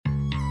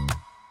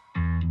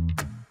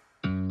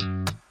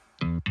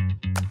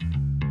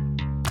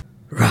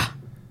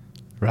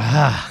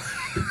Rah.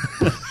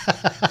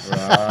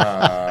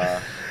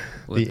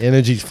 With- The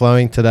energy's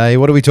flowing today.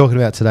 What are we talking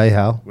about today,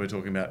 Hal? We're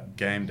talking about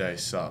game day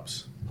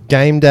subs.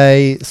 Game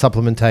day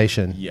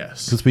supplementation.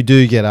 Yes. Because we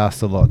do get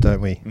asked a lot,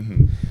 don't we?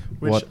 Mm-hmm.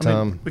 Which,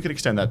 What, we could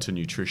extend that to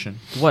nutrition.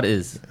 What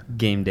is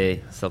game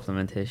day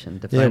supplementation?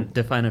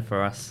 Define it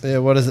for us. Yeah,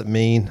 what does it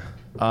mean?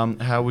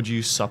 How would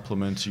you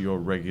supplement your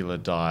regular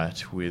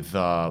diet with,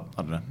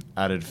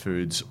 added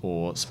foods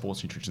or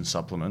sports nutrition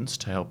supplements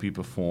to help you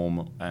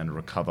perform and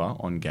recover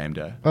on game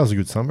day? That was a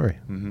good summary.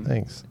 Mhm.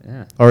 Thanks.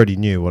 Yeah. I already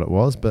knew what it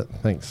was, but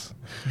thanks.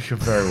 You're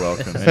very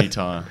welcome.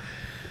 Anytime.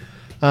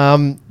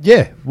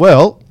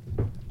 Well,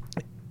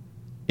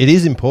 it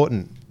is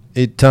important.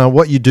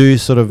 What you do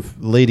sort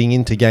of leading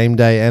into game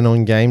day and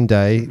on game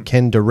day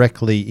can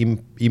directly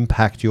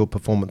impact your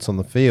performance on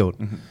the field.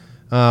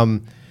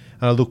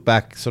 And I look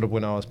back sort of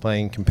when I was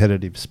playing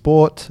competitive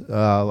sport,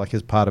 like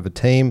as part of a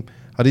team,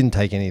 I didn't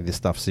take any of this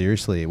stuff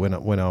seriously when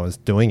I was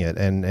doing it.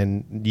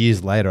 And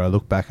years later, I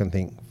look back and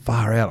think,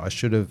 far out, I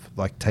should have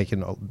like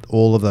taken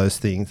all of those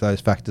things,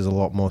 those factors a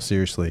lot more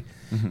seriously.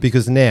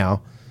 Because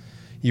now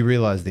you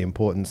realize the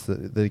importance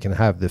that it can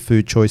have, the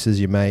food choices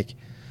you make,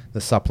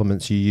 the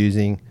supplements you're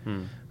using.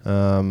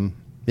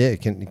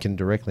 It can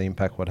directly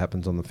impact what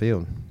happens on the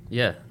field.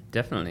 Yeah,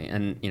 definitely.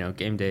 And,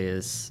 game day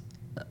is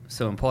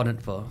so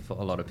important for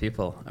a lot of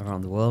people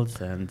around the world,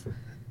 and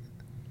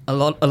a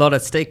lot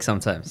at stake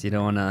sometimes. You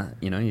don't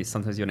want to,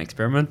 sometimes you want to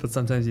experiment, but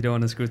sometimes you don't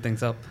want to screw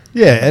things up.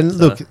 Yeah, and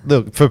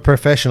look, for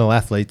professional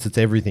athletes, it's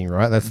everything,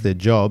 right? That's their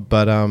job.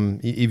 But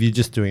if you're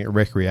just doing it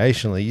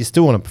recreationally, you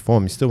still want to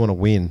perform. You still want to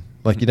win.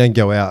 Like, you don't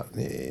go out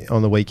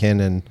on the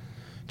weekend and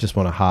just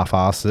want to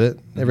half-ass it.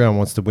 Everyone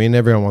wants to win.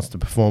 Everyone wants to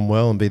perform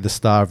well and be the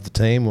star of the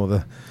team or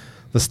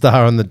the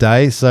star on the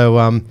day. So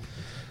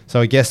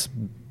I guess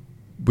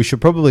we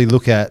should probably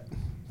look at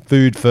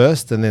food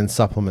first and then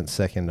supplements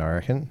second, I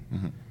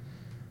reckon.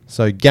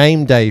 So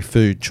game day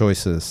food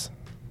choices.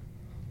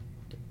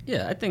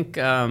 Yeah, I think,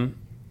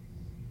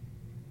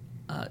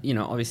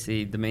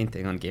 obviously the main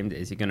thing on game day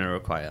is you're going to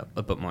require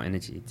a bit more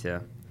energy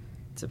to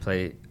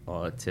play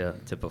or to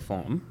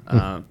perform.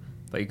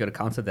 But you got to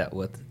counter that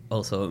with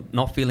also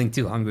not feeling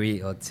too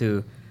hungry or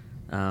too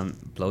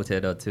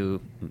bloated or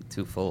too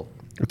full.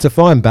 It's a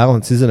fine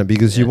balance, isn't it?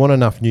 Because you want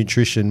enough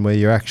nutrition where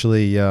you're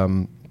actually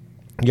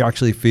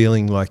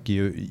feeling like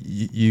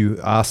you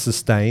are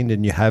sustained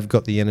and you have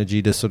got the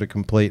energy to sort of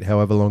complete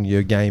however long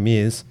your game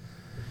is.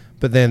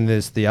 But then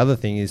there's the other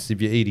thing is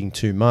if you're eating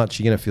too much,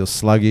 you're going to feel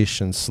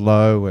sluggish and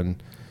slow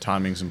and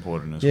Timing's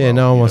important as well. yeah,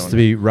 no one wants to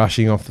be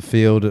rushing off the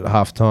field at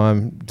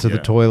halftime to the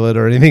Yeah. toilet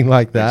or anything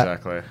like that.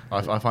 Exactly.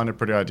 I find it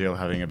pretty ideal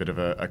having a bit of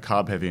a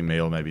carb-heavy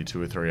meal maybe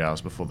 2 or 3 hours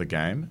before the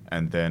game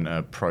and then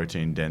a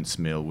protein-dense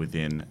meal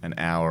within an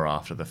hour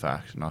after the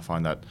fact. And I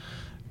find that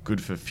good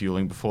for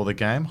fueling before the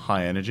game,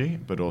 high energy,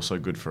 but also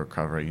good for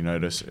recovery. You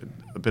notice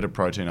a bit of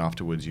protein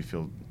afterwards, you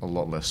feel a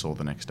lot less sore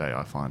the next day,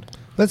 I find.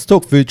 Let's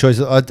talk food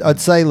choices.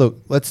 I'd say,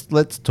 look, let's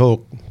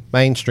talk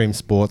mainstream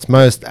sports.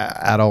 Most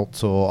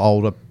adults or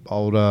older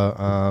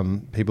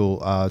people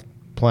are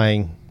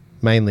playing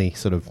mainly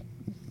sort of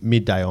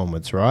midday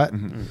onwards, right?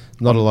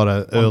 Not a lot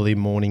of early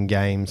morning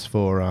games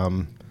for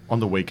On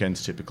the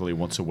weekends, typically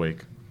once a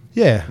week.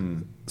 yeah.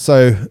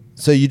 So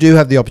you do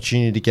have the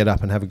opportunity to get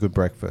up and have a good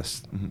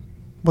breakfast.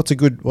 What's a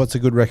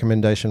good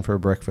recommendation for a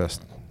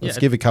breakfast? Let's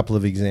give a couple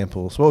of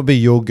examples. What would be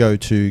your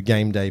go-to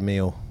game day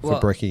meal for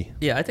brekkie?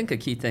 Yeah, I think a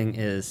key thing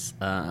is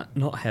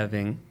not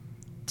having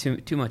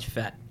too much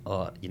fat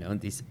or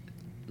these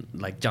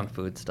like junk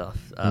food stuff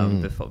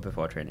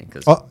before training,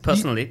 because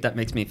personally that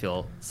makes me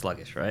feel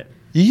sluggish, right?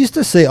 I used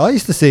to see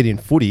it in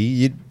footy.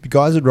 You'd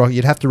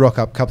have to rock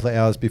up a couple of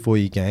hours before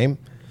your game.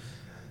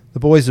 The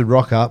boys would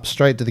rock up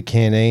straight to the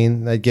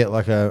canteen. They'd get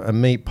like a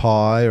meat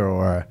pie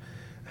or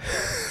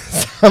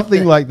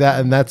something like that,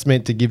 and that's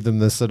meant to give them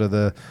the sort of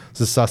the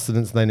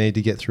sustenance they need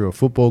to get through a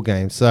football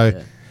game.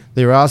 So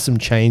there are some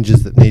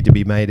changes that need to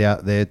be made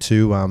out there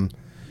to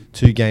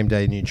game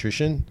day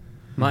nutrition.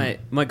 My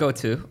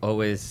go-to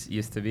always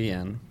used to be,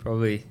 and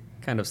probably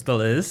kind of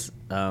still is,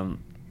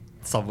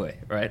 Subway,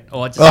 right?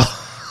 Or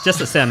just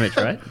a sandwich,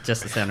 right?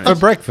 Just a sandwich. For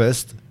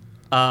breakfast.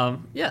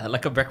 Yeah,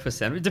 like a breakfast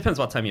sandwich. Depends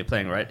what time you're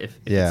playing, right? If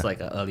it's like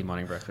an early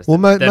morning breakfast, Well,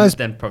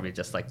 then probably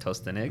just like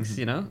toast and eggs,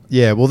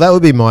 Yeah, well, that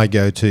would be my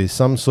go-to.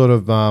 Some sort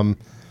of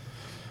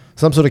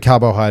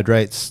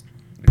carbohydrates,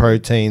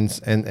 proteins,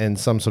 and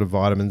some sort of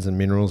vitamins and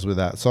minerals with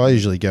that. So I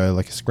usually go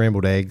like a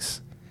scrambled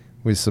eggs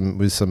with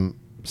some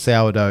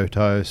sourdough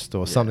toast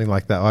or something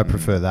like that. I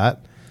prefer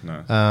that.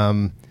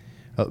 No.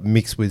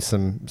 Mixed with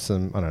some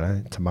I don't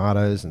know,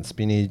 tomatoes and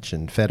spinach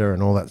and feta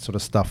and all that sort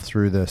of stuff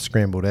through the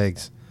scrambled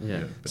eggs.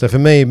 Yeah. So for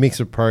me, a mix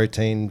of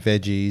protein,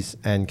 veggies,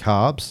 and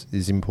carbs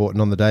is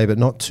important on the day, but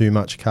not too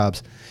much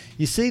carbs.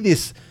 You see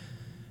this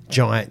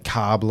giant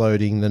carb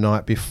loading the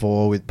night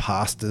before with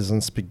pastas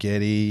and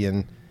spaghetti,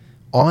 and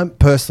I'm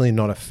personally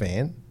not a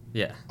fan.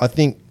 Yeah. I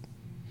think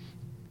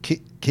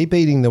keep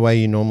eating the way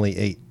you normally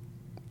eat.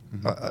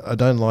 I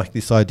don't like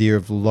this idea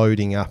of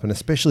loading up, and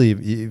especially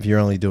if you're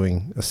only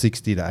doing a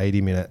 60 to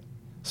 80 minute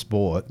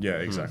sport. Yeah,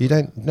 exactly. You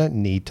don't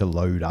need to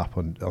load up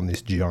on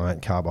this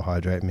giant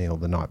carbohydrate meal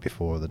the night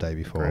before or the day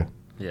before. Agreed.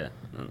 Yeah,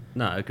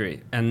 no, I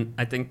agree. And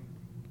I think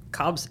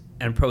carbs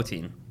and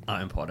protein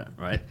are important,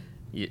 right?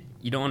 You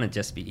don't want to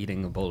just be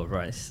eating a bowl of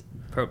rice.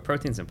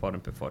 Protein's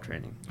important before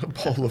training. A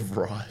bowl of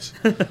rice.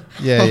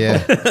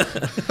 Yeah.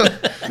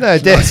 No,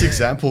 Nice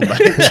example, mate.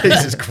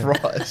 Jesus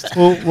Christ.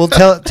 Well,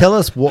 tell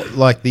us what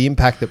like the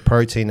impact that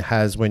protein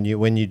has when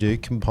you do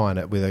combine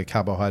it with a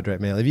carbohydrate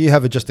meal. If you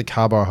have just a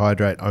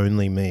carbohydrate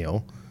only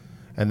meal,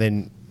 and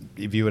then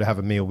if you were to have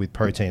a meal with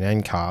protein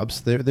and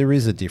carbs, there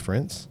is a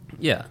difference.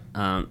 Yeah,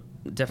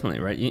 definitely,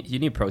 right? You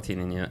need protein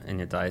in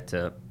your diet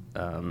to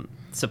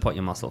support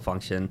your muscle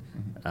function,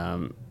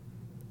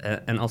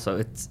 and also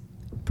it's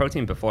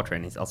protein before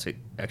training is also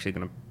actually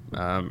going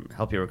to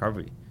help your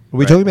recovery. Are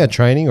we talking about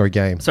training or a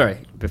game? Sorry,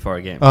 before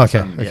a game. Oh,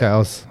 okay.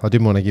 Yeah. I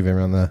didn't want to give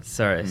everyone that.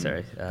 Sorry.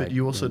 But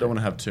you also don't want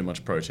to have too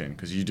much protein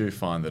because you do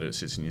find that it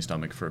sits in your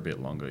stomach for a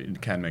bit longer.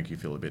 It can make you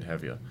feel a bit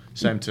heavier.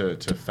 Same to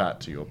fat,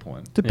 to your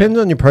point. Depends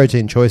on your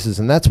protein choices,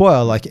 and that's why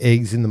I like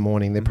eggs in the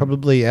morning. They're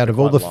probably out of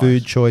all the quite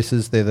food light.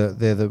 choices, they're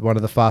the one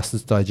of the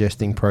fastest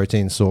digesting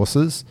protein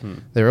sources.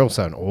 They're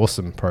also an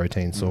awesome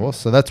protein source,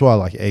 so that's why I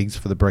like eggs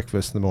for the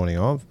breakfast in the morning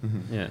of.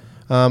 Yeah.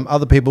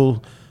 Other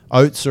people,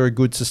 oats are a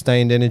good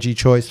sustained energy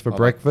choice for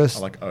breakfast.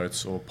 I like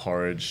oats or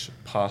porridge,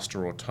 pasta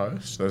or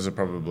toast. Those are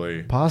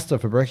probably. Pasta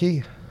for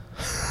brekkie.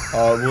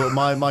 Well,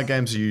 my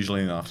games are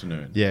usually in the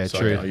afternoon. Yeah, so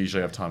true. I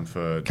usually have time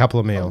for a Couple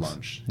of meals.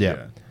 lunch.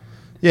 Yeah.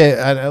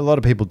 Yeah, and a lot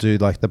of people do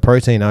like the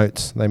protein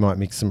oats. They might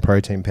mix some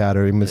protein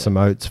powder in with some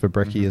oats for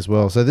brekkie as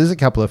well. So there's a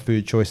couple of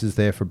food choices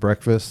there for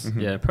breakfast.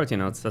 Yeah,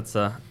 protein oats. That's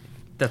a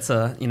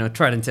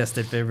tried and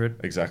tested favorite.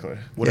 Exactly.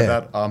 What Yeah.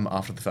 about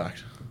after the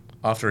fact?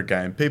 After a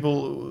game,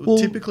 people Well,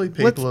 typically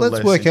let's are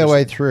less work our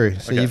way interested- through.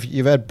 So Okay.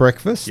 you've had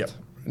breakfast. Yep.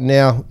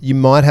 Now you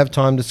might have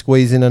time to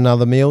squeeze in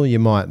another meal. You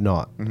might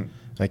not.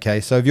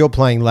 Okay, so if you're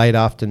playing late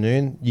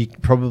afternoon, you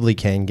probably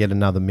can get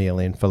another meal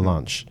in for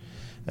lunch.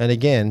 And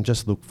again,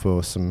 just look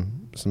for some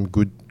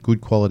good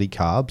quality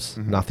carbs.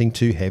 Nothing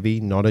too heavy.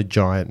 Not a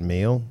giant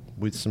meal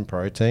with some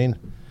protein.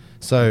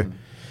 So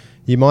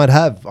you might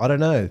have, I don't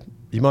know,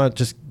 you might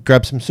just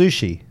grab some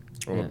sushi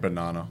or a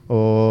banana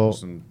or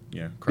some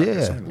crackers,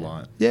 yeah. something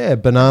light. yeah,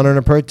 banana and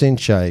a protein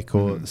shake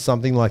or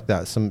something like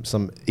that.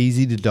 Some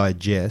easy to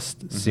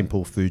digest,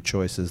 simple food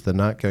choices that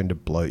aren't going to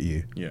bloat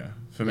you. Yeah.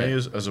 For me,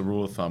 as a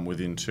rule of thumb,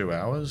 within 2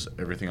 hours,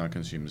 everything I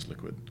consume is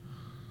liquid.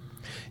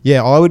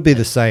 Yeah, I would be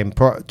the same.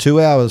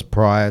 2 hours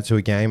prior to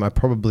a game, I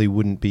probably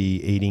wouldn't be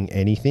eating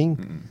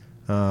anything.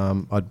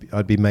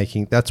 I'd be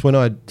making. That's when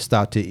I'd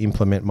start to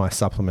implement my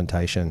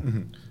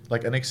supplementation.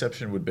 Like an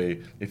exception would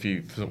be if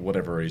you, for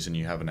whatever reason,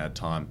 you haven't had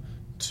time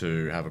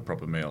to have a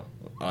proper meal.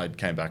 I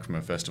came back from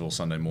a festival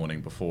Sunday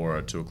morning before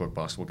a 2 o'clock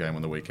basketball game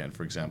on the weekend,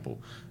 for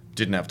example.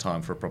 Didn't have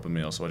time for a proper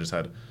meal, so I just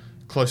had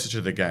closer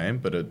to the game,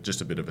 but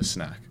just a bit of a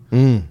snack.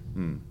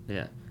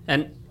 Yeah,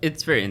 and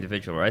it's very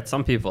individual, right?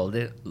 Some people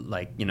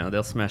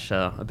they'll smash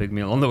a big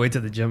meal on the way to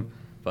the gym,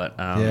 but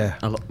Yeah.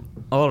 a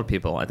lot of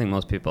people, I think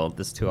most people,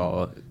 this 2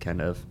 hour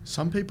kind of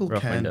Some people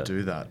rough can window.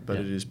 do that, but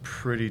Yeah. it is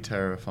pretty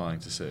terrifying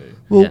to see.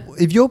 Well, Yeah.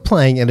 if you're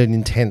playing at an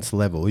intense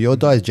level, your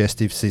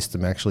digestive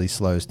system actually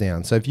slows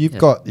down. So if you've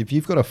got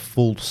a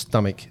full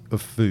stomach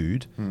of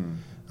food,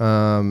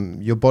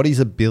 your body's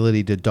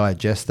ability to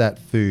digest that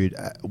food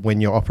when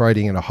you're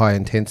operating at a high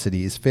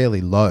intensity is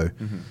fairly low.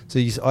 So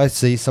I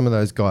see some of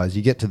those guys.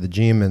 You get to the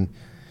gym and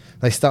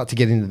they start to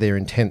get into their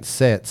intense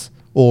sets,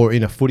 or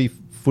in a footy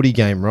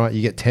game, right?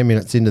 You get 10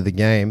 minutes into the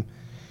game,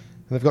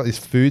 and they've got this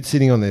food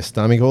sitting on their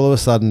stomach. All of a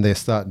sudden, they're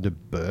starting to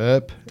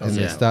burp, and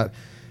they Yeah. start.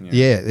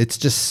 Yeah, it's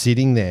just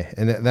sitting there,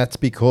 and that's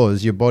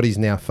because your body's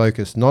now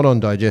focused not on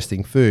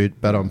digesting food,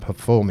 but on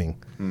performing.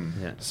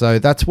 yeah. So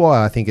that's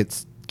why I think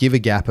it's give a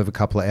gap of a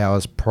couple of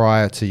hours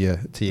prior to your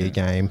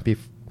game.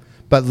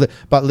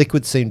 But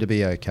liquids seem to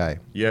be okay.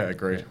 Yeah,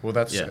 agreed. Well,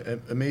 that's Yeah.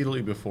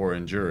 immediately before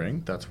and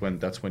during. That's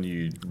when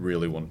you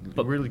really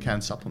really can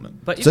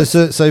supplement. But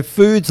So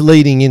foods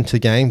leading into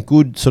game,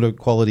 good sort of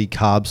quality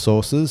carb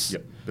sources.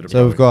 Yep, bit of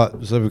So we've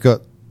protein.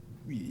 got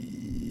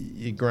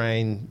your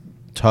grain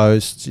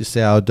toasts, your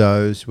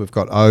sourdoughs. We've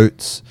got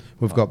oats.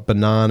 We've got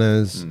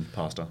bananas.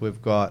 Pasta.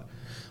 We've got.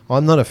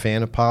 I'm not a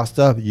fan of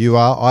pasta. You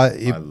are. I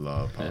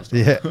love pasta.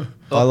 Yeah,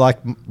 I like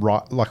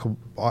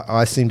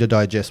I seem to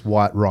digest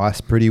white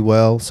rice pretty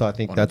well, so I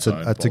think On that's its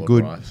own, a bowl of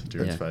good. rice.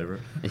 Jared's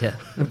favorite. yeah,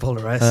 a bowl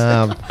of rice.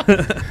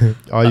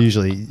 I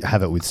usually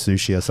have it with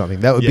sushi or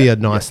something. That would be Yeah, a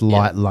nice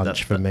light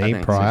lunch for I me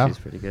think prior. sushi's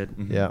pretty good.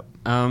 Yeah,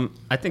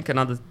 I think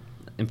another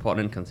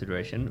important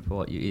consideration for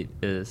what you eat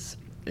is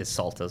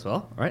salt as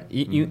well, right?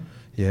 You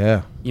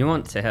yeah, you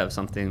want to have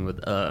something with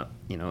a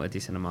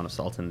decent amount of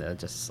salt in there,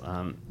 just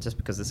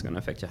because it's going to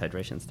affect your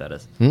hydration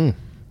status.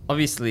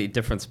 Obviously,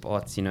 different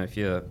sports. If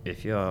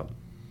you're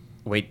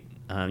weight,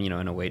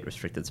 in a weight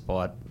restricted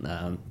sport,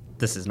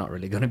 this is not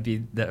really going to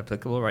be that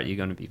applicable, right? You're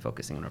going to be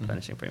focusing on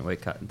replenishing for your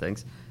weight cut and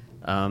things.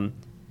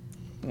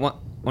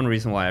 One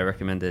reason why I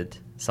recommended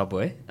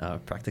Subway,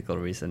 practical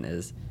reason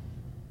is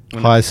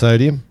high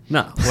sodium.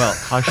 no, well,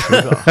 High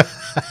sugar.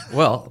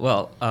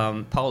 Well,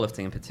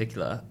 powerlifting in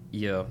particular,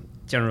 you're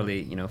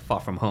generally, far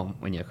from home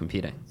when you're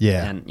competing.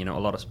 Yeah. And, a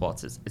lot of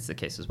sports, it's the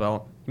case as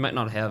well. You might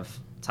not have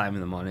time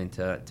in the morning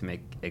to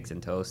make eggs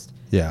and toast.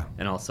 Yeah.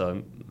 And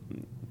also,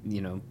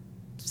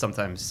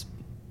 sometimes,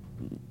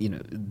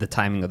 the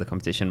timing of the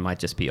competition might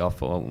just be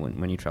off or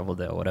when you travel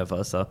there or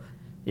whatever. So,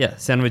 yeah,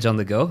 sandwich on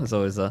the go is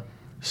always a...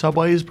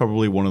 Subway is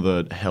probably one of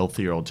the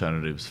healthier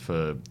alternatives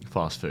for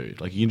fast food.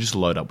 Like, you can just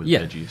load up with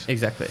veggies.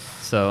 Exactly.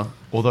 So...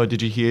 Although,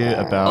 did you hear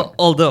about...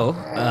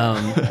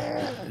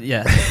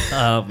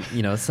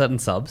 certain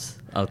subs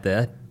out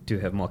there do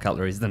have more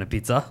calories than a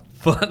pizza.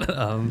 But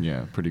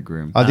yeah, pretty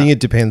grim. I think it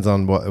depends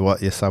on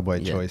what your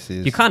Subway choice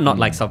is. You can't not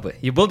like Subway.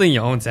 You're building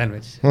your own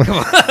sandwich. Come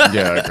on.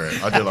 Yeah, I agree.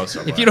 I do love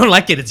Subway. If you don't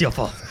like it, it's your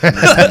fault. Give me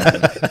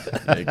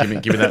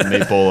that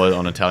meatball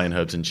on Italian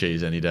herbs and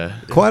cheese any day.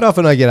 Quite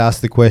often I get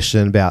asked the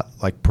question about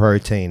like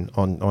protein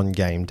on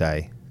game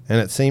day. And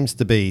it seems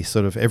to be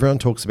sort of everyone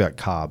talks about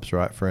carbs,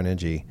 right, for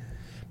energy.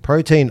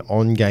 Protein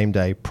on game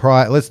day.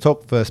 Let's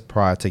talk first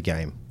prior to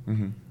game.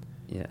 Mm-hmm.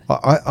 Yeah.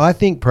 I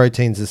think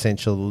protein's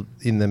essential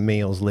in the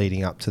meals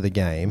leading up to the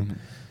game,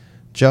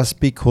 just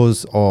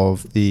because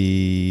of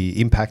the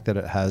impact that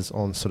it has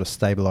on sort of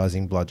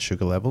stabilizing blood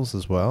sugar levels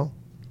as well.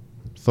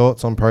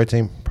 Thoughts on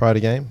protein prior to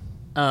game?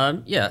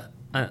 Yeah,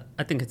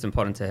 I think it's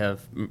important to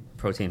have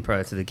protein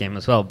prior to the game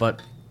as well.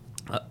 But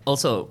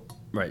also,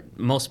 right,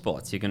 most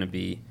sports you're going to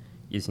be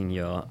using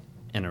your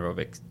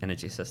anaerobic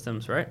energy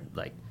systems, right?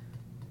 Like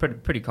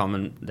pretty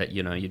common that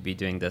you'd be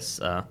doing this.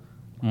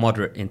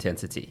 Moderate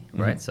intensity,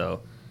 right?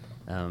 So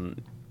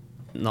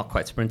not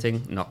quite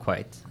sprinting, not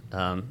quite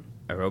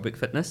aerobic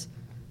fitness,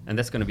 and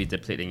that's going to be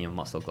depleting your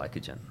muscle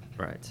glycogen,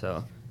 right?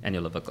 So and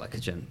your liver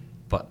glycogen.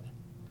 But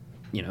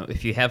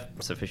if you have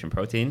sufficient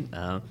protein,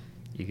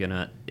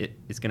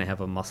 it's gonna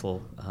have a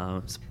muscle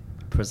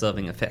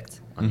preserving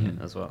effect on you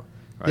as well.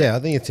 Right? Yeah,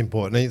 I think it's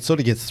important. It sort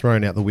of gets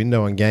thrown out the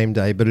window on game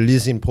day, but it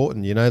is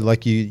important.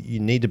 Like you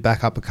need to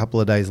back up a couple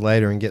of days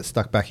later and get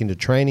stuck back into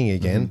training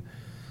again.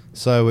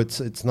 So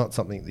it's not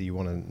something that you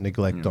want to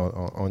neglect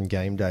on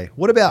game day.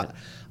 What about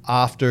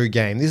after a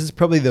game? This is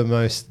probably the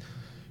most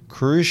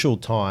crucial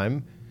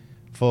time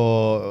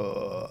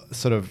for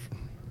sort of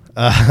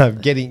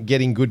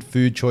getting good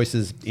food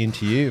choices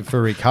into you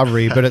for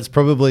recovery, but it's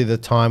probably the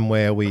time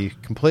where we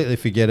completely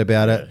forget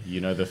about it.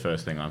 The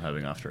first thing I'm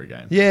having after a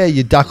game. Yeah,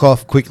 you duck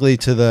off quickly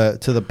to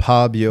the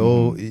pub.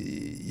 You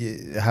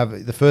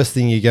have the first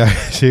thing you go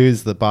to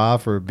is the bar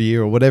for a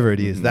beer or whatever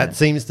it is. That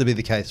seems to be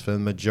the case for the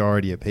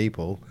majority of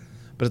people,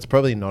 but it's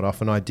probably not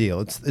often ideal.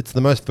 It's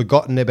the most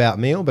forgotten about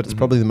meal, but it's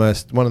probably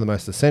one of the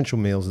most essential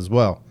meals as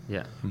well.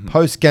 Yeah.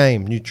 Post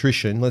game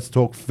nutrition. Let's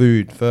talk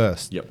food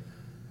first. Yep.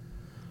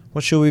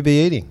 What should we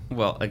be eating?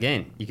 Well,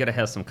 again, you got to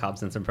have some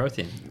carbs and some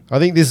protein. I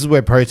think this is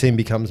where protein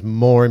becomes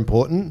more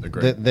important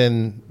Agreed.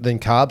 than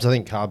carbs. I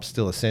think carbs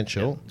still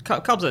essential. Yeah.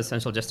 Carbs are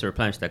essential just to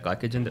replenish that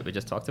glycogen that we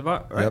just talked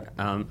about, right?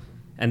 Yep.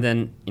 And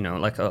then,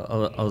 like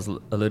I was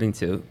alluding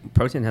to,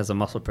 protein has a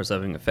muscle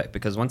preserving effect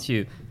because once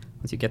you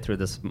get through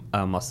this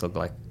muscle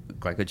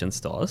glycogen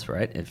stores,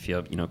 right? If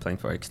you're playing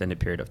for an extended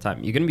period of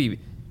time, you're going to be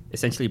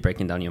essentially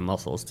breaking down your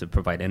muscles to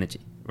provide energy,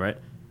 right?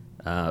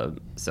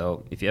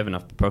 So if you have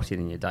enough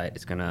protein in your diet,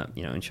 it's gonna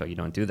ensure you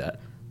don't do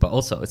that. But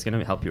also, it's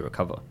gonna help you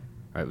recover,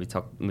 right? We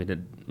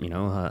did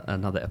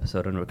another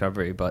episode on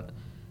recovery, but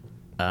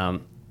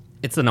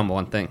it's the number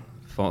one thing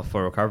for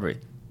recovery.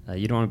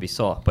 You don't want to be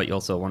sore, but you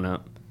also want to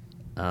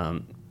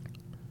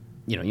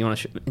you want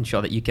to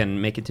ensure that you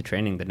can make it to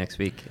training the next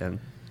week. And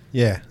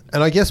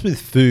I guess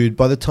with food,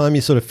 by the time you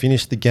sort of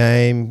finish the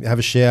game, have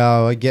a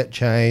shower, get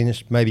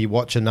changed, maybe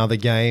watch another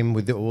game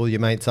with all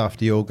your mates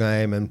after your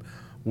game, and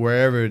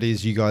wherever it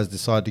is you guys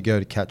decide to go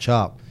to catch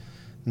up,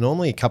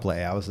 normally a couple of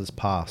hours has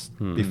passed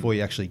before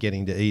you're actually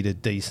getting to eat a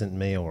decent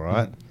meal,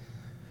 right?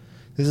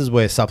 This is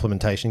where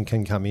supplementation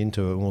can come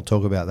into it, and we'll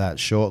talk about that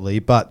shortly.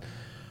 But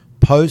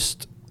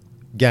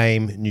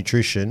post-game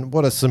nutrition,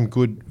 what are some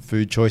good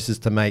food choices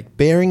to make,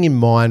 bearing in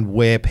mind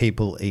where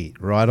people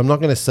eat, right? I'm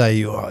not going to say,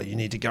 you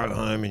need to go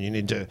home and you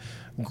need to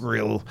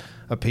grill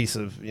a piece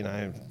of,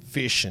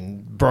 fish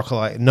and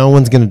broccoli. No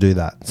one's going to do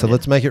that. So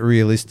let's make it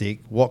realistic.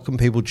 What can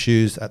people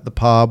choose at the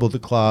pub or the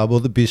club or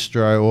the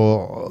bistro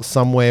or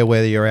somewhere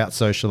where you're out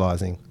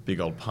socializing? Big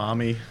old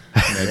palmy,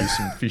 maybe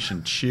some fish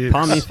and chips.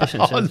 Palmy, fish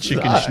and chips.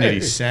 Chicken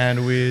schnitty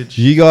sandwich.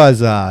 You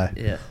guys are.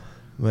 Yeah.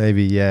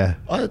 Maybe, yeah.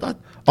 I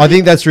I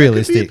think that's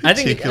realistic. I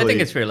think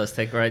it's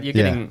realistic, right? You're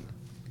getting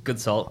good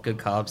salt, good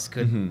carbs,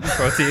 good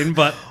protein,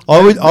 but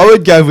I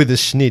would go with the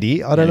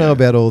schnitty. I don't know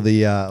about all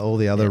the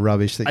other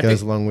rubbish that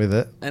goes along with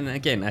it. And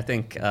again, I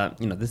think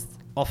there's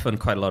often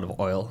quite a lot of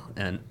oil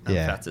and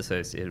fats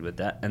associated with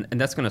that, and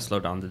that's going to slow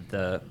down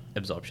the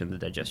absorption, the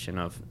digestion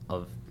of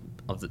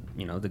the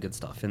the good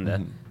stuff in there,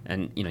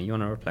 and you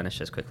want to replenish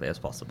as quickly as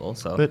possible.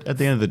 So, but at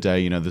the end of the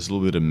day, there's a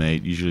little bit of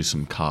meat, usually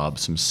some carbs,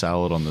 some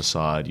salad on the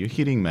side. You're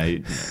hitting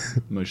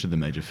most of the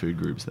major food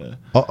groups there.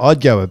 I'd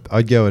go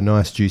a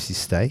nice juicy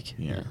steak.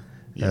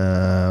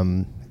 Yeah.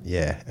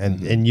 Yeah,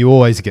 and you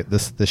always get the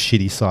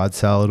shitty side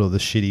salad or the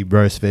shitty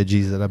roast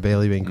veggies that are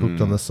barely being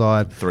cooked on the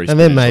side, Three and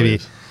then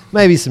spinach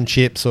maybe some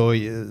chips or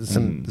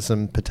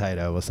some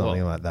potato or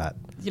something like that.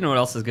 You know what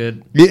else is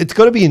good? Yeah, it's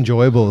got to be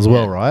enjoyable as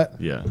well, right?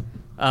 Yeah.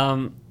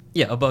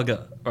 Yeah, a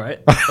burger, right?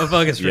 A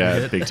burger's pretty Yeah,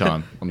 good. big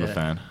time. I'm a Yeah.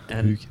 fan. Who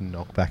And, can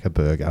knock back a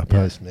burger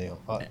post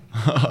meal?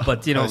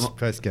 but you know,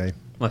 Post game.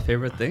 my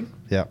favorite thing,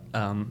 Yeah.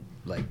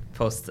 like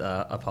post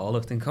a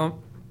powerlifting comp,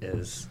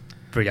 is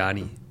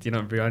biryani. Do you know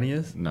what biryani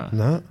is? No.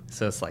 No.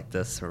 So it's like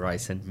this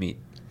rice and meat.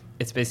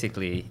 It's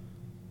basically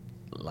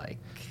like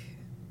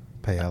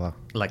Paella.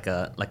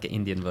 an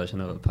Indian version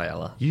of a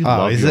paella. You Oh,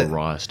 love is your it?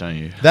 rice, don't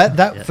you? That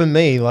Yeah. for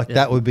me, like Yeah.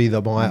 that would be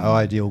my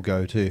ideal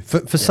go-to.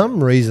 For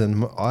some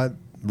reason,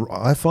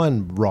 I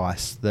find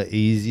rice the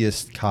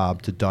easiest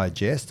carb to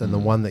digest and the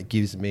one that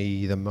gives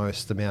me the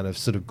most amount of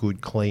sort of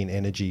good, clean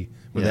energy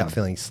without Yeah.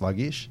 feeling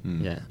sluggish.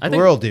 Yeah,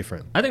 We're all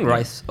different. I think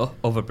rice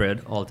over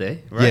bread all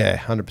day, right? Yeah,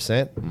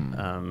 100%.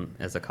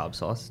 As a carb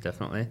source,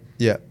 definitely.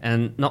 Yeah.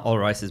 And not all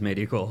rice is made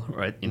equal,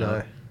 right? You know,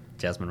 No.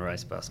 jasmine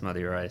rice,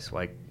 basmati rice,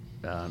 white,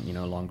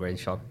 long grain,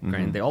 short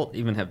grain. They all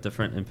even have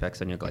different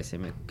impacts on your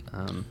glycemic.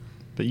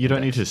 But you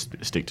don't need to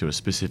stick to a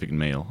specific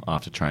meal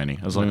after training.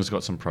 As long as it's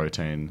got some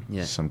protein,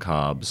 Yeah. some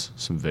carbs,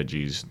 some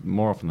veggies,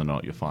 more often than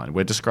not, you're fine.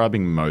 We're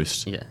describing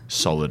most Yeah.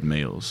 solid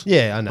meals.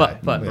 Yeah, I know.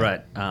 But Yeah.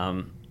 right,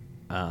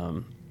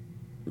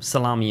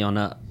 salami on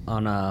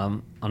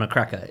a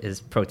cracker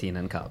is protein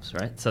and carbs,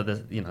 right? So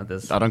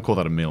there's. I don't call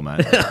that a meal,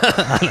 man.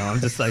 I know, I'm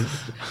just like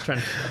trying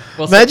to.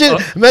 Well,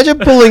 Imagine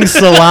pulling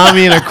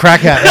salami and a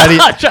cracker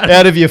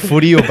out of your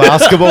footy or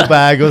basketball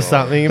bag or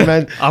something.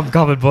 Man. I'm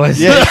covered, boys.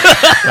 Yeah.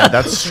 Yeah,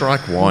 that's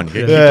strike one. You get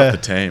kicked Yeah. off the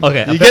team.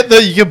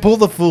 Okay. You can pull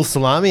the full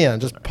salami out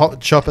and just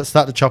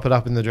start to chop it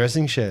up in the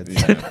dressing sheds.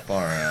 Yeah,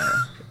 far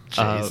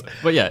out.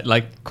 But yeah,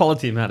 like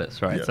quality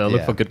matters, right? Yeah. So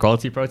look Yeah. for good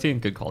quality protein,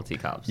 good quality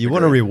carbs. You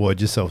want to reward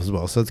yourself as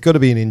well, so it's got to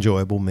be an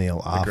enjoyable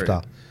meal after.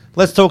 Agreed.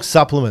 Let's talk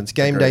supplements,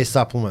 game day Agreed.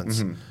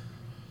 supplements.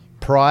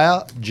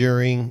 Prior,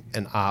 during,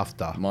 and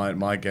after.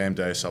 My game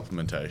day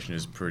supplementation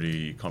is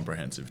pretty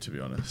comprehensive, to be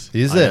honest.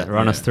 Is it?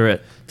 Run us through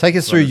it. Take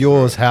us through Run us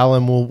yours, Hal,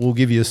 and we'll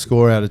give you a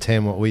score out of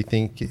 10 what we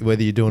think,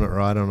 whether you're doing it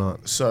right or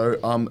not. So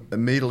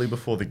immediately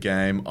before the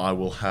game, I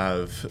will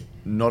have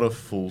not a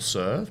full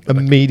serve, but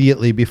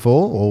Immediately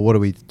before, or what are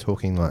we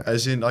talking like?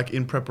 as in like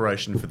in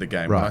preparation for the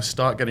game. When Right. I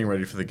start getting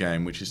ready for the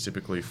game, which is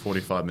typically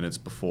 45 minutes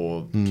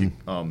before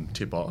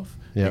tip off,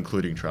 Yep.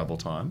 including travel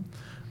time,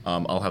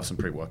 I'll have some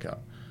pre-workout.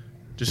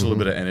 Just a little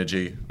bit of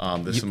energy.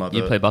 There's some other.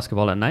 You play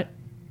basketball at night?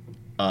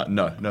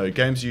 No.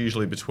 Games are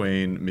usually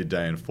between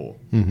midday and 4.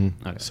 Okay.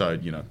 So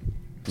So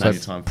plenty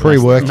of time for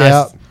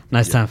pre-workout.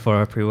 Nice time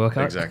for a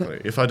pre-workout. Exactly.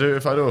 If I do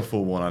a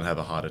full one, I'd have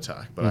a heart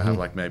attack. But I have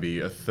like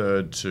maybe a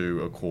third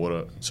to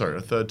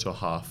a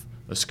half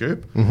a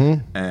scoop,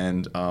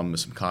 and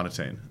some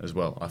carnitine as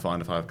well. I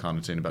find if I have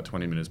carnitine about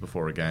 20 minutes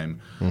before a game,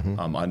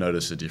 I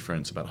notice a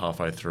difference. About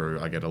halfway through,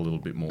 I get a little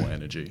bit more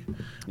energy.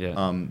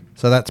 Yeah.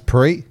 So that's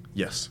pre.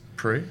 Yes,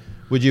 pre.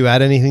 Would you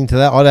add anything to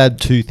that? I'd add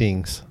 2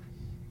 things.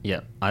 Yeah.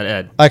 I'd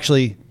add.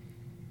 Actually,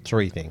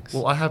 3 things.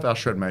 Well, I have our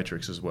shred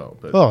matrix as well.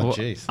 But Oh, well,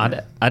 jeez.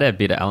 I'd add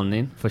beta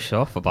alanine for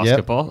sure for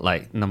basketball.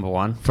 Like number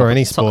one For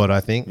any sport,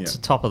 I think. Yeah. It's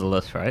top of the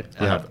list, right?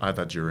 I have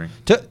that during.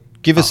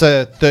 Give us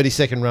a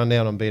 30-second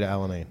rundown on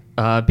beta-alanine.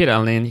 Beta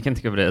alanine, you can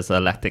think of it as a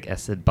lactic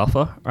acid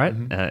buffer, right?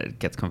 It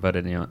gets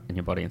converted in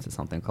your body into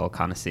something called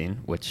carnosine,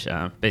 which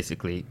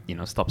basically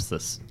stops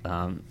this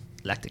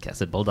lactic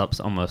acid buildups.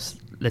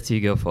 Almost lets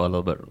you go for a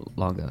little bit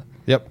longer.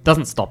 Yep.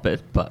 Doesn't stop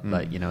it, but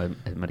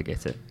it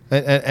mitigates it.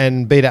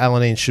 And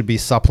beta-alanine should be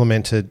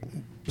supplemented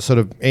sort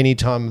of any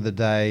time of the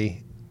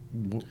day.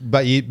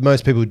 But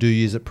most people do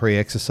use it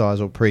pre-exercise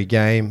or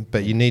pre-game,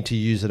 but you need to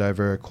use it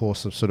over a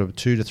course of sort of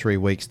 2 to 3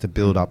 weeks to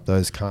build up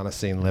those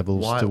carnosine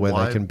levels to where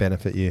they can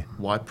benefit you.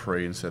 Why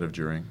pre instead of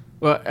during?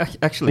 Well,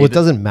 actually, Well, it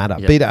doesn't matter.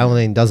 yeah.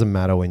 Beta-alanine doesn't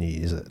matter when you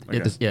use it.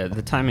 Okay.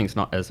 The timing's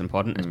not as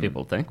important as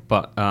people think,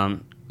 but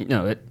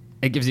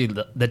it gives you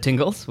the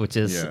tingles, which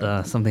is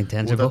Yeah. something Well,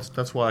 tangible.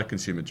 that's why I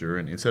consume it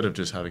during, instead of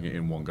just having it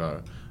in one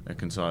go. I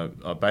consume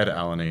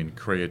beta-alanine,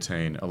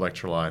 creatine,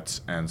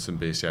 electrolytes, and some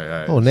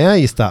BCAAs. Oh, now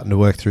you're starting to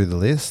work through the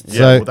list. Yeah,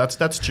 So, well,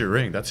 that's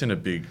during. That's in a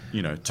big,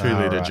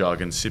 2-liter right.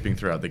 jug and sipping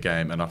throughout the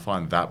game, and I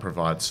find that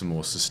provides some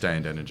more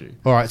sustained energy.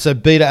 all right, so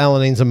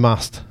beta-alanine's a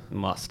must.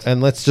 Must.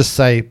 And let's just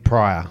say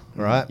prior,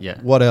 right? Yeah.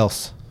 What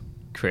else?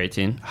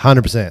 Creatine.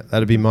 100%.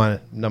 That'd be my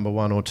number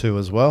 1 or 2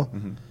 as well.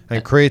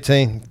 And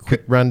creatine,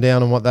 quick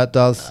rundown on what that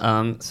does.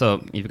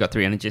 So you've got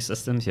 3 energy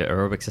systems: your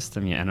aerobic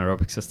system, your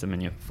anaerobic system,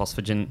 and your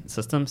phosphagen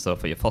system. So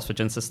for your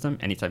phosphagen system,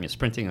 anytime you're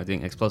sprinting or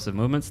doing explosive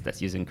movements, that's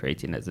using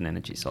creatine as an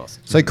energy source.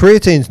 So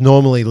creatine's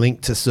normally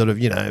linked to sort of,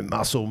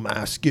 muscle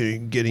mass,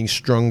 getting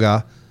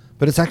stronger,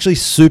 but it's actually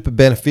super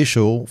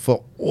beneficial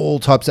for all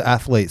types of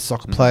athletes,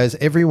 soccer players,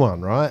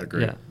 everyone, right?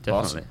 Agreed. Yeah,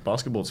 definitely.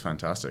 Basketball's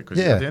fantastic because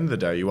Yeah. at the end of the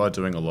day, you are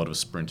doing a lot of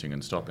sprinting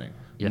and stopping.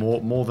 Yeah.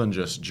 More than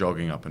just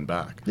jogging up and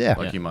back. Yeah.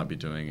 Like Yeah. you might be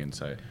doing in,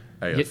 say,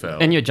 AFL.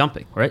 And you're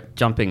jumping, right?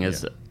 Jumping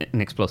is an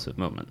explosive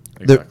movement.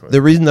 Exactly.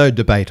 There is no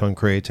debate on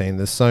creatine.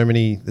 There's so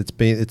many.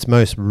 It's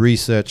most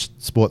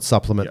researched sports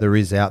supplement there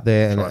is out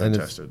there, Tried and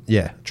it's- tested.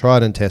 Yeah,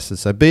 tried and tested.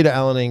 So beta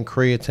alanine,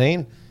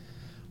 creatine.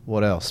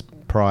 What else?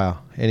 Prior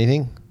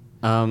anything?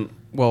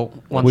 Well,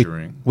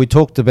 During. We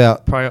talked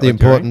about Prior the or during?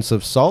 importance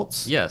of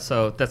salts. Yeah,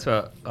 so that's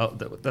what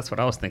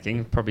I was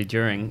thinking. Probably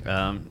during,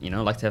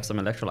 like to have some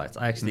electrolytes.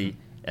 I actually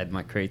add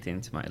my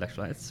creatine to my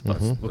electrolytes, but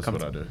That's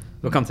what I do.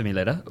 We'll come to me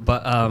later.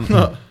 But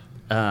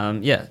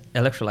yeah,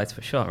 electrolytes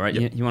for sure, right?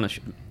 Yep. You want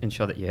to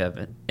ensure that you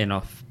have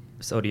enough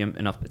sodium,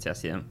 enough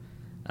potassium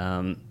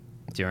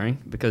during,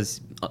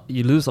 because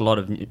you lose a lot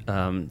of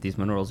these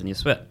minerals in your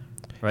sweat,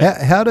 right?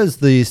 How does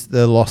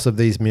the loss of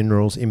these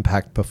minerals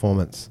impact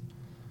performance?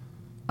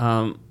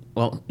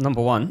 Well,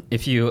 number one,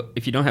 if you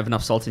don't have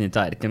enough salt in your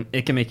diet,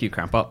 it can make you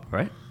cramp up,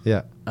 right?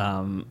 Yeah.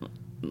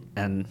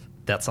 And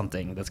that's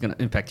something that's going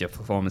to impact your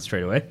performance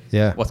straight away.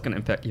 Yeah. What's going to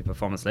impact your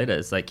performance later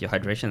is like your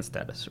hydration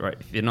status, right?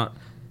 If you're not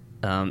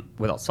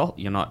without salt,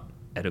 you're not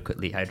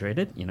adequately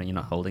hydrated. You're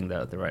not holding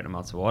the right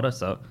amounts of water.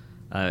 So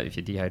if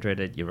you're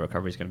dehydrated, your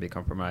recovery is going to be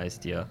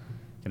compromised. You're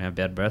going to have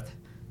bad breath,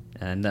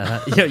 and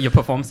your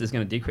performance is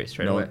going to decrease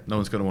straight away. No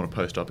one's going to want to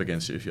post up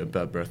against you if you have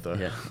bad breath, though.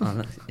 Yeah,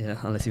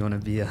 unless you want to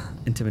be an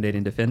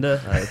intimidating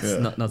defender,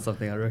 it's not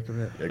something I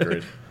recommend.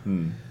 Agreed.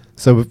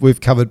 So we've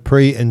covered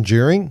pre and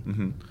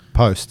during,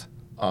 post.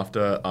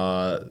 After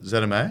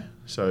ZMA,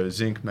 so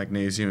zinc,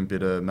 magnesium, and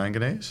bit of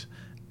manganese,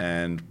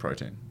 and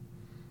protein.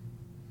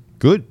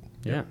 Good.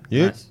 Yeah.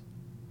 You?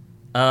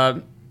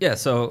 Nice. Yeah.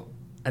 So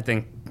I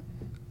think,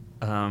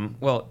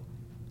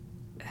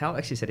 Hal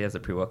actually said he has a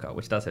pre-workout,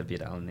 which does have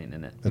beta-alanine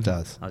in it. It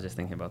does. I was just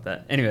thinking about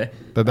that. Anyway.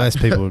 But most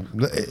people,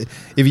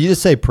 if you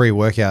just say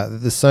pre-workout,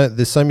 there's so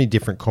many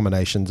different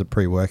combinations of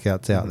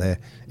pre-workouts out there.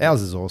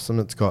 Ours is awesome.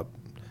 It's got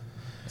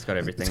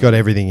everything. It's got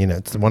everything in it.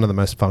 It's one of the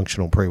most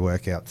functional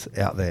pre-workouts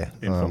out there.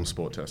 Inform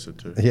sport tested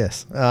too.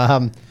 Yes.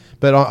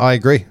 But I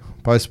agree.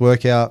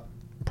 Post-workout,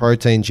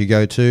 proteins you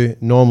go to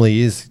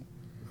normally is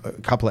a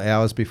couple of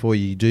hours before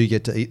you do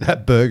get to eat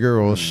that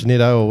burger or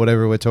schnitto or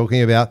whatever we're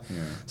talking about.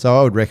 Yeah. So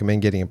I would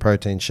recommend getting a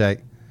protein shake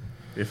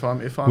If I'm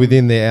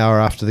within the hour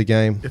after the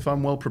game. If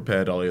I'm well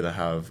prepared, I'll either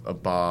have a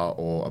bar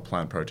or a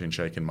plant protein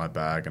shake in my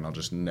bag, and I'll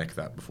just neck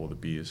that before the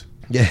beers.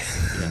 Yeah.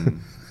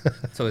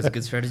 It's always a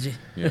good strategy.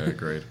 Yeah,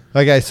 agreed.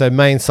 Okay, so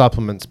main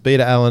supplements,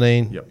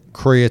 beta-alanine, Yep.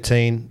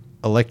 creatine,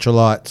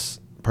 electrolytes,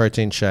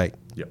 protein shake.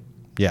 Yep.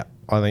 Yeah,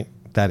 I think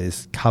that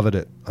is covered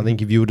it. I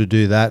think if you were to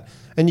do that,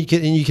 and you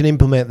can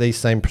implement these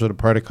same sort of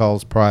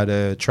protocols prior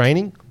to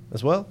training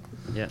as well.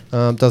 Yeah.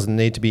 Doesn't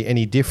need to be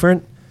any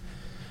different.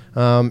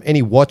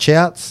 Any watch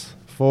outs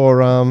for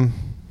Do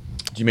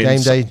you mean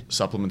game day?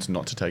 supplements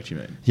not to take? Do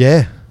you mean?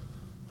 Yeah,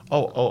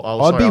 I'd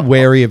I'd be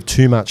wary of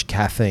too much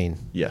caffeine.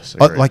 Yes,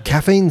 agreed. Like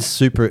caffeine's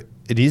super.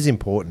 It is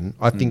important.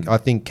 I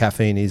think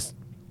caffeine is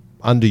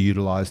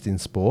underutilized in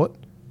sport.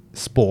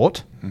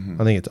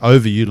 I think it's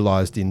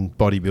overutilized in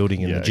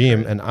bodybuilding in Yeah, the gym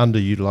agreed. and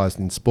underutilized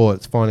in sport.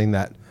 It's finding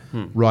that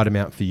right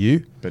amount for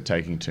you. But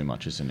taking too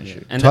much is an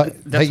issue. And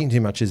Taking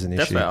too much is an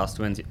that's issue. why I asked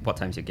what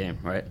time's your game,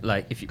 right?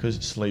 Like if you Because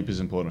sleep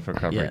is important for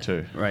recovery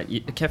too.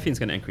 Right. Caffeine's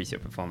going to increase your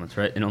performance,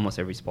 right, in almost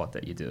every sport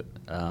that you do.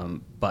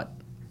 But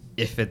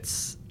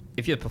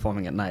if you're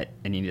performing at night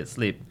and you need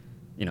sleep,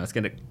 it's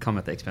going to come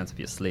at the expense of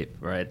your sleep,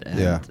 right?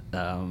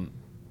 And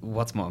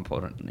what's more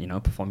important,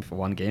 performing for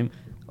one game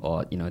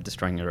or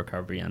destroying your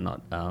recovery and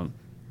not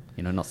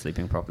not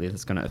sleeping properly?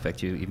 That's going to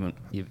affect you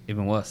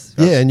even worse.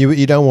 Yeah, and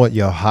you don't want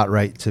your heart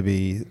rate to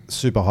be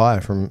super high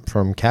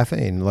from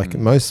caffeine. Like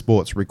most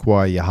sports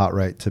require your heart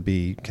rate to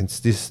be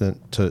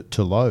consistent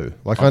to low.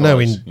 Like I know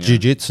in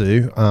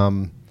jiu-jitsu,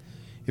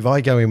 if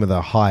I go in with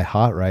a high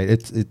heart rate,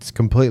 it's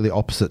completely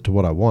opposite to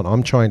what I want.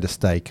 I'm trying to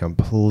stay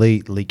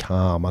completely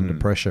calm under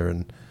pressure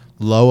and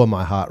lower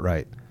my heart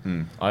rate.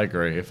 I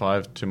agree. If I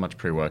have too much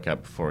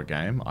pre-workout before a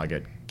game, I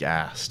get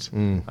gassed.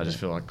 I just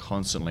feel like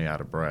constantly out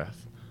of breath.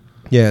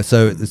 Yeah,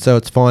 so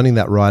it's finding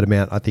that right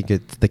amount. I think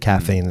it's the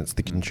caffeine that's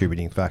the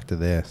contributing factor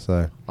there.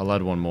 So I'll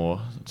add one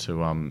more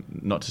to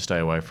not to stay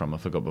away from. I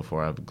forgot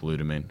before I have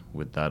glutamine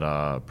with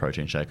that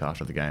protein shake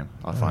after the game.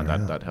 I find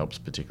that helps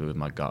particularly with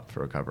my gut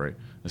for recovery,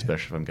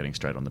 especially if I'm getting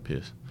straight on the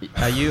piss.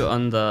 Are you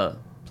on the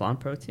plant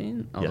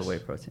protein or Yes. the whey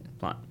protein?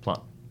 Plant.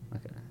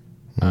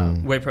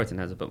 Okay. Whey protein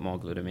has a bit more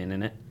glutamine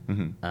in it.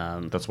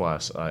 That's why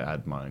I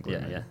add my own Yeah,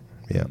 glutamine.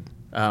 yeah.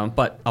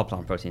 But our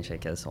plant protein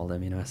shake has all the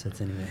amino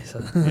acids anyway.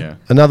 So Yeah.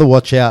 Another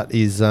watch out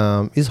is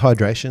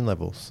hydration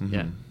levels.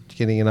 yeah.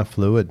 Getting enough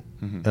fluid,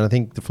 and I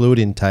think the fluid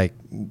intake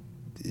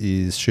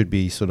should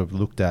be sort of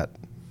looked at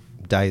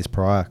days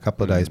prior, a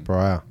couple of days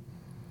prior.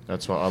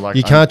 That's why I like.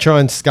 You can't try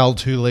and scull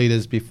 2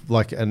 liters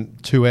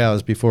 2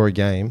 hours before a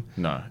game.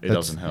 No, it That's-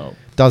 doesn't help.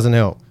 Doesn't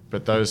help.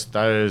 But those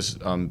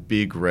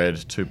big red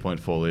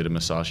 2.4 litre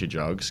Musashi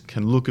jugs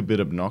can look a bit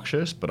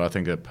obnoxious, but I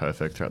think they're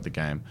perfect throughout the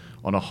game.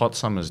 On a hot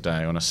summer's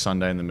day, on a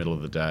Sunday in the middle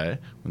of the day,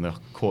 when the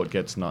court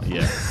gets nice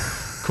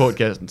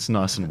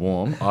and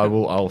warm,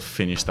 I'll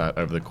finish that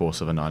over the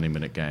course of a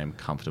 90-minute game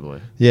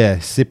comfortably. Yeah,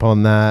 sip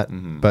on that.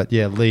 But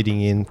yeah,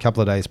 leading in a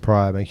couple of days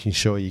prior, making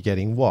sure you're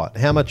getting what?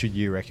 How much would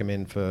you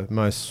recommend for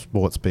most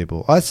sports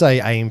people? I'd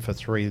say aim for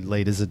 3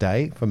 litres a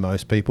day for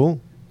most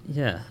people.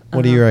 Yeah.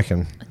 What do you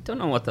reckon? I don't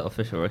know what the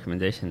official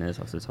recommendation is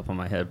off the top of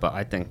my head, but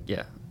I think,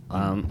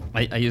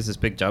 I use this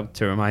big jug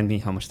to remind me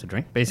how much to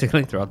drink,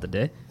 basically, throughout the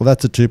day. Well,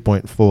 that's a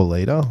 2.4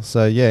 litre.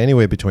 So, yeah,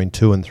 anywhere between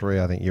 2 and 3,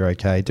 I think you're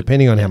okay,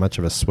 depending on how much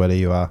of a sweater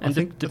you are. And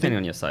depending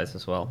on your size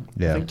as well.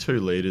 Yeah. I think 2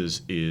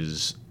 litres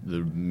is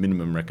the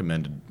minimum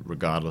recommended,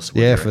 regardless of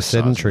Yeah, whether for you're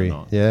exercising or sedentary.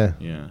 not. Yeah.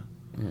 Yeah.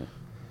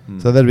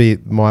 So that'd be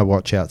my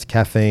watch outs: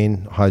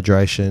 caffeine,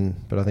 hydration,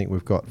 but I think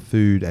we've got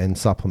food and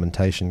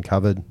supplementation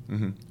covered.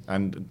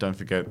 And don't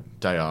forget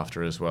day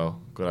after as well.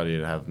 Good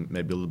idea to have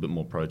maybe a little bit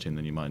more protein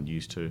than you might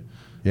used to.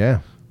 Yeah.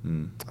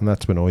 And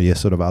that's when all your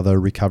sort of other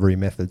recovery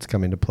methods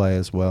come into play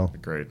as well,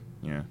 Agreed.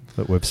 Yeah.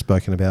 that we've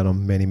spoken about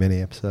on many, many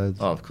episodes.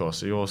 Oh, of course.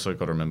 So you also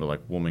got to remember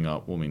like warming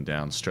up, warming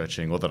down,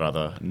 stretching, all that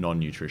other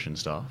non-nutrition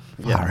stuff.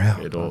 Far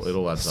out. It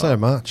all adds So up.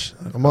 much.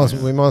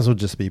 We might as well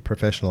just be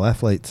professional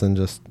athletes and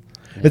just...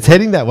 It's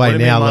heading that way What do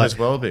you now. mean, might Like, as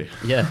well be.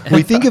 Yeah.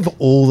 we think of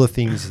all the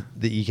things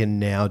that you can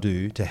now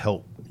do to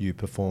help you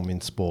perform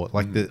in sport.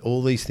 Like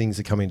all these things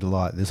are coming to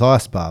light. There's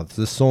ice baths,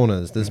 there's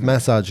saunas, there's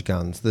massage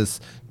guns, there's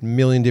a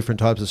million different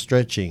types of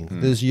stretching,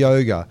 there's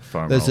yoga,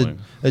 Foam there's rolling.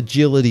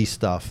 agility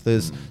stuff,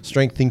 there's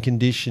strength and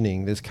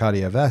conditioning, there's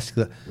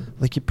cardiovascular.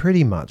 Like you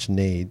pretty much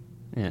need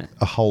Yeah.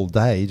 a whole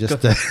day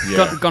just to...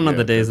 Yeah, Gone are yeah,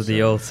 the days of the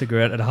 100%. old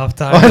cigarette at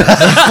halftime.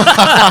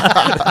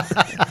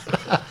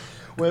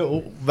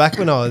 Well, back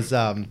when I was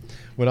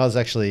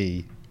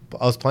actually,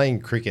 I was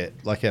playing cricket,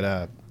 like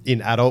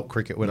in adult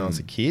cricket when I was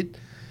a kid,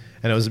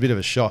 and it was a bit of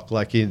a shock.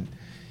 Like you'd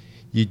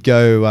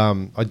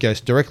go, I'd go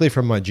directly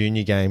from my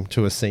junior game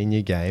to a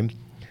senior game,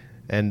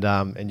 and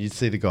you'd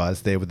see the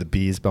guys there with the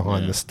beers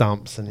behind the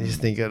stumps, and you're just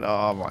thinking,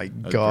 oh my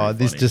God,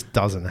 pretty this funny. just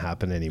doesn't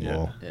happen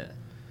anymore. Yeah.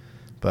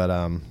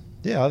 But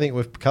yeah, I think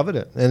we've covered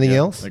it. Anything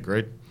else?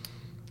 Agreed.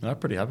 No, I'm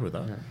pretty happy with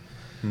that.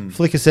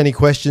 Flick us any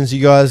questions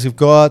you guys have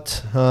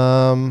got.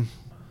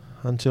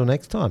 Until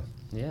next time.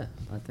 Yeah.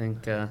 I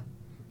think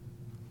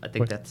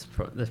that's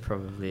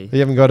probably... You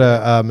haven't got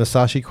a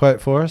Musashi quote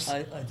for us?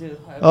 I do.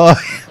 Oh.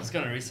 I was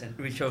going to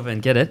reach over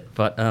and get it,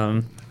 but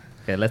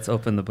okay, let's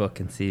open the book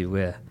and see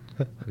where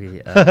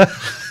we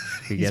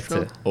get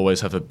to.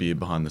 Always have a beer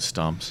behind the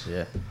stumps.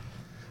 Yeah.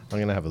 I'm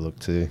going to have a look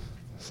too,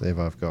 see if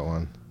I've got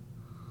one.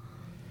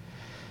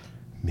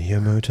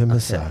 Miyamoto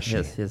Musashi.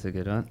 Okay, here's a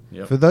good one.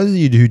 Yep. For those of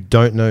you who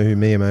don't know who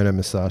Miyamoto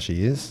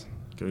Musashi is,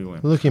 Google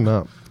him. look him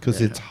up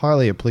because Yeah. it's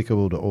highly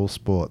applicable to all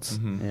sports.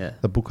 Yeah.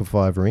 The Book of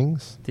Five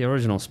Rings. The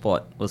original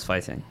sport was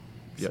fighting.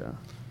 Yep. So,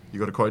 You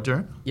got a quote,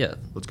 Darren? yeah.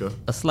 Let's go.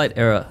 A slight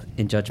error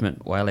in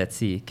judgment while at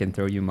sea can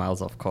throw you miles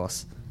off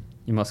course.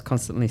 You must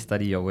constantly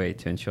study your way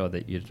to ensure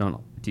that you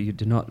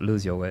do not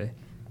lose your way.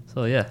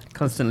 So yeah,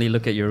 constantly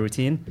look at your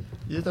routine.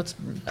 Yeah, that's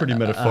pretty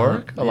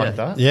metaphoric. I like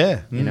that.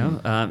 Yeah. You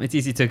know, it's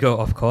easy to go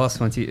off course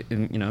once you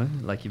know,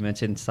 like you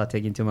mentioned, start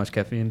taking too much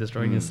caffeine,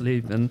 destroying your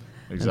sleep and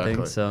Exactly.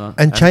 things. So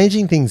And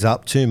changing things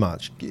up too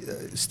much.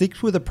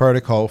 Stick with a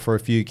protocol for a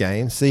few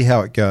games, see how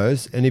it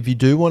goes. And if you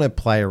do want to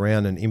play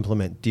around and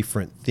implement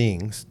different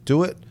things,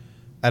 do it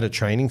at a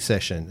training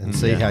session and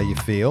see how you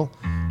feel.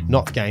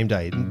 Not game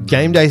day.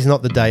 Game day is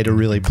not the day to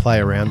really play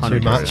around too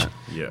 100%. much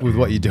Yeah. with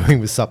what you're doing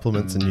with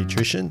supplements and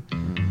nutrition.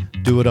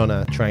 Do it on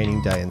a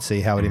training day and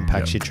see how it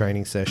impacts your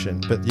training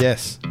session. But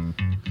yes,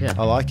 yeah,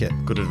 I like it.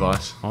 Good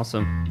advice.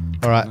 awesome.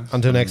 All right,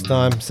 until next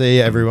time. See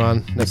you,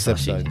 everyone. Next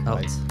Musashi episode.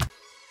 out. Bye.